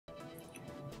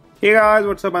Hey guys,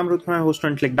 what's up? I'm Rohit Khurana, host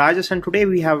on Intellect, and today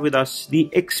we have with us the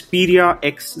Xperia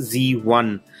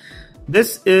XZ1.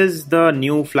 This is the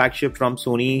new flagship from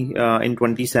Sony in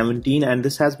 2017, and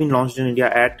this has been launched in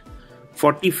India at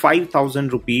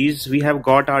 45,000 rupees. We have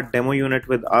got our demo unit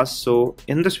with us, so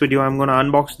in this video I'm going to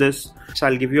unbox this. So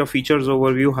I'll give you a features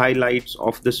overview, highlights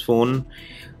of this phone.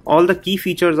 All the key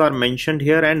features are mentioned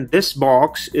here, and this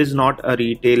box is not a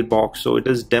retail box, so it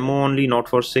is demo only, not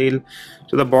for sale.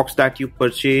 So the box that you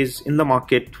purchase in the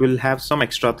market will have some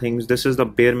extra things. This is the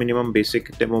bare minimum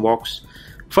basic demo box.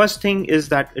 First thing is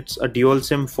that it's a dual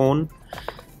SIM phone.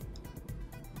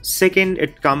 Second,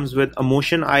 it comes with a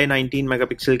Motion Eye 19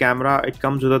 megapixel camera. It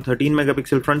comes with a 13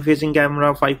 megapixel front facing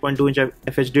camera, 5.2 inch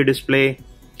FHD display,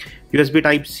 USB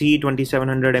Type-C,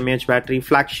 2700 mAh battery,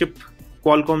 flagship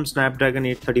Qualcomm Snapdragon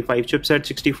 835 chipset,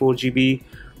 64 GB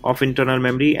of internal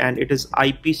memory, and it is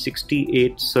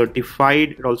IP68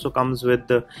 certified. It also comes with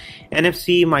the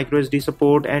NFC microSD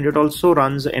support, and it also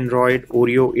runs Android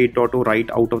Oreo 8.0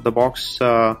 right out of the box,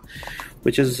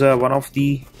 which is one of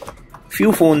the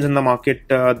few phones in the market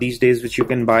these days which you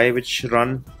can buy which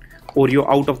run Oreo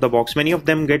out of the box. Many of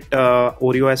them get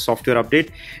Oreo as software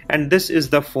update, and this is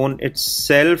the phone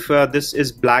itself. This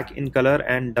is black in color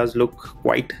and does look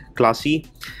quite classy.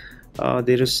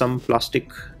 There is some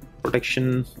plastic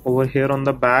protection over here on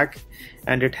the back,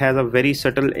 and it has a very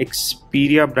subtle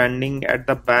Xperia branding at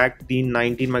the back, the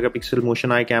 19 megapixel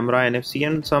Motion Eye camera, NFC,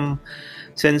 and some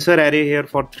sensor array here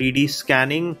for 3D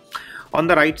scanning. On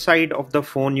the right side of the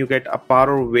phone you get a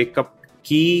power wake up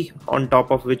key, on top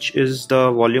of which is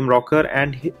the volume rocker,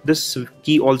 and this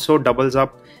key also doubles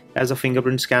up as a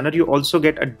fingerprint scanner. You also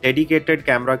get a dedicated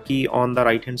camera key on the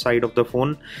right hand side of the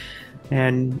phone,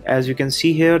 and as you can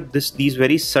see here, these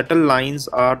very subtle lines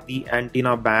are the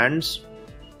antenna bands.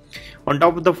 On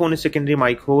top of the phone is secondary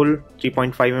mic hole,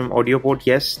 3.5mm audio port.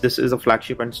 Yes, this is a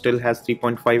flagship and still has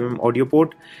 3.5mm audio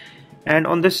port. And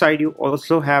on this side you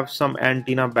also have some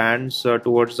antenna bands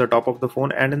towards the top of the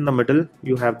phone, and in the middle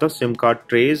you have the SIM card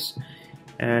trays,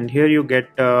 and here you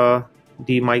get the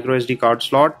microSD card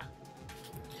slot,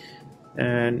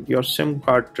 and your SIM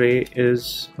card tray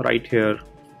is right here.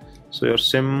 So your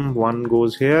SIM 1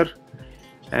 goes here,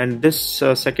 and this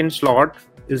second slot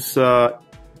is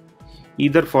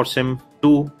either for SIM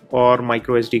 2 or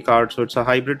microSD card, so it's a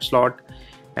hybrid slot.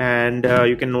 And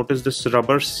you can notice this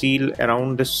rubber seal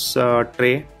around this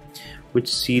tray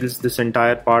which seals this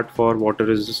entire part for water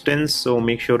resistance, so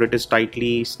make sure it is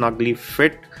tightly, snugly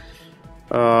fit,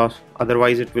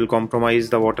 otherwise it will compromise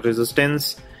the water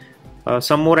resistance.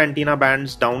 Some more antenna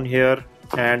bands down here,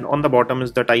 and on the bottom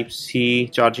is the Type-C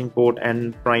charging port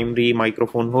and primary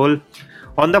microphone hole.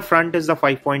 On the front is the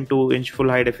 5.2 inch full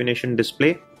high definition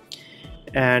display,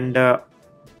 and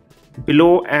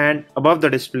below and above the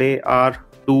display are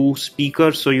two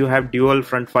speakers, so you have dual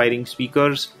front firing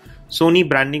speakers, Sony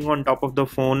branding on top of the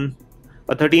phone,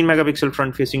 a 13 megapixel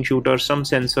front facing shooter, some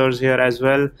sensors here as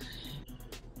well.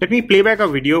 Let me play back a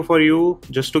video for you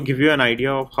just to give you an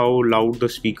idea of how loud the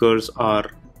speakers are.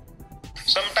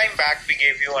 Sometime back we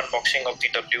gave you unboxing of the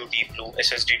WD Blue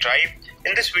SSD drive.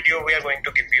 In this video we are going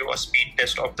to give you a speed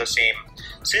test of the same.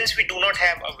 Since we do not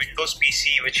have a Windows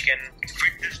PC which can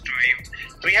fit this drive,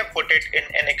 we have put it in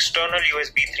an external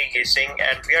USB 3 casing,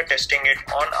 and we are testing it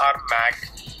on our Mac.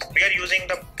 We are using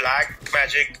the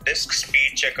Blackmagic Disk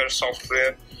Speed Checker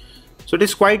software. So it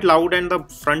is quite loud, and the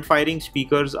front firing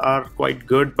speakers are quite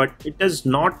good, but it is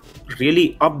not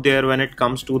really up there when it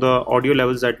comes to the audio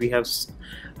levels that we have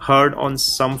heard on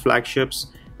some flagships.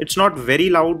 It's not very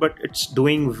loud, but it's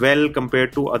doing well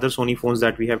compared to other Sony phones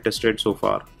that we have tested so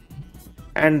far.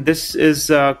 And this is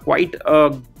quite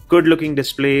a good looking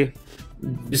display.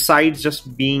 Besides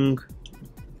just being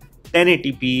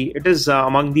 1080p, it is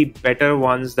among the better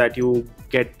ones that you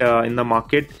get in the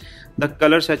market. The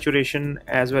color saturation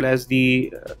as well as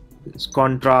the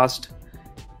contrast,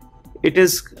 it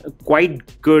is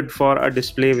quite good for a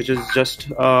display which is just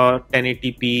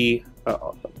 1080p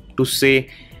to say,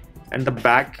 and the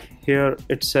back here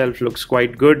itself looks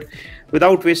quite good.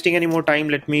 Without wasting any more time,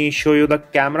 let me show you the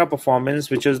camera performance,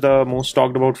 which is the most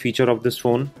talked about feature of this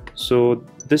phone. So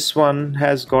this one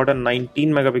has got a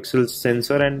 19 megapixel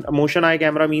sensor, and a Motion Eye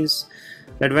camera means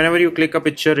that whenever you click a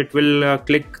picture, it will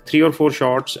click 3 or 4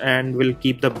 shots and will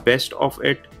keep the best of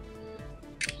it,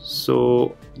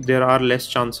 so there are less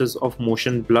chances of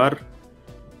motion blur.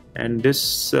 And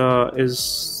this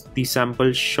is the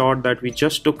sample shot that we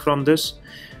just took from this.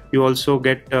 You also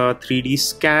get 3D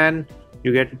scan,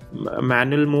 you get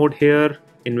manual mode here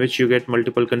in which you get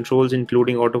multiple controls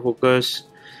including autofocus,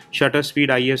 shutter speed,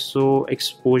 ISO,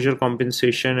 exposure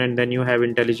compensation, and then you have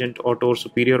intelligent auto or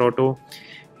superior auto.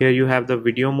 Here you have the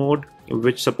video mode,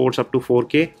 which supports up to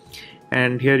 4K,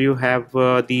 and here you have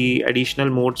the additional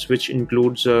modes, which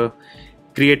includes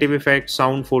creative effects,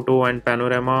 sound, photo, and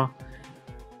panorama.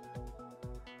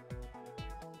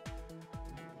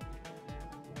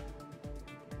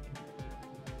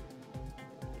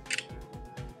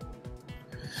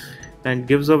 And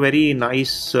gives a very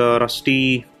nice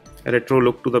rusty retro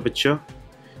look to the picture,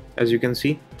 as you can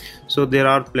see. So there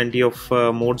are plenty of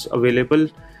modes available.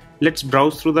 Let's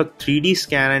browse through the 3D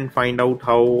scan and find out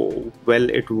how well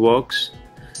it works.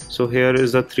 So here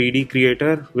is the 3D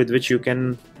creator with which you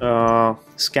can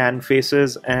scan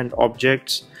faces and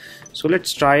objects. So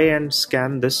let's try and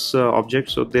scan this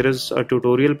object. So there is a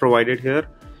tutorial provided here.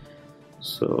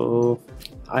 So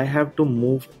I have to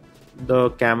move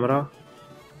the camera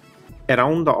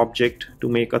around the object to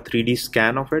make a 3D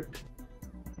scan of it.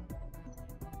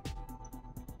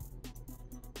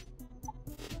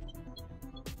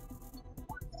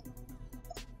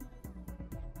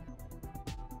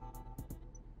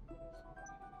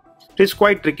 It is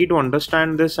quite tricky to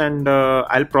understand this, and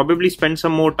I'll probably spend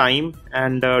some more time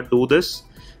and do this.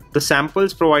 The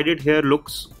samples provided here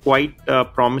looks quite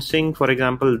promising. For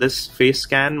example, this face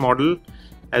scan model,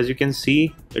 as you can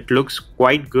see, it looks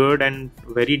quite good and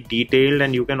very detailed,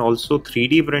 and you can also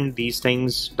 3D print these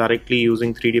things directly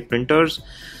using 3D printers.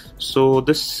 So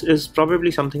this is probably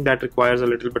something that requires a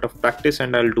little bit of practice,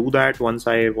 and I'll do that once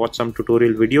I watch some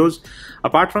tutorial videos.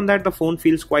 Apart from that, the phone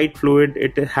feels quite fluid.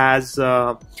 It has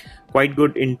quite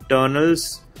good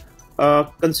internals.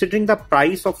 Considering the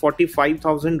price of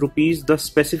 45,000 rupees, the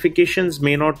specifications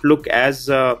may not look as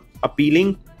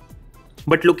appealing.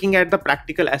 But looking at the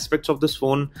practical aspects of this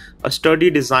phone, a sturdy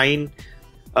design,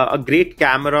 a great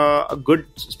camera, a good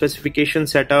specification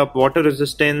setup, water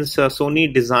resistance,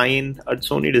 Sony design, a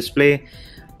Sony display,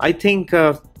 I think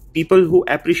people who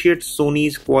appreciate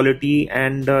Sony's quality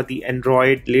and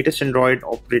the latest Android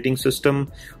operating system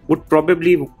would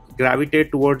probably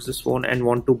gravitate towards this phone and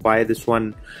want to buy this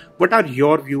one. What are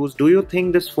your views? Do you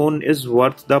think this phone is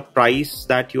worth the price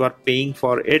that you are paying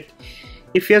for it?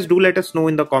 If yes, do let us know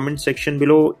in the comment section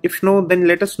below. If no, then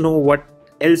let us know what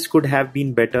else could have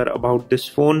been better about this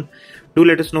phone. Do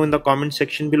let us know in the comment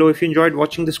section below. If you enjoyed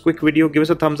watching this quick video, give us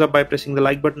a thumbs up by pressing the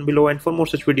like button below. And for more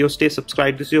such videos, stay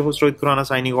subscribed. This is your host Rohit Khurana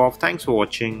signing off. Thanks for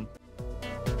watching.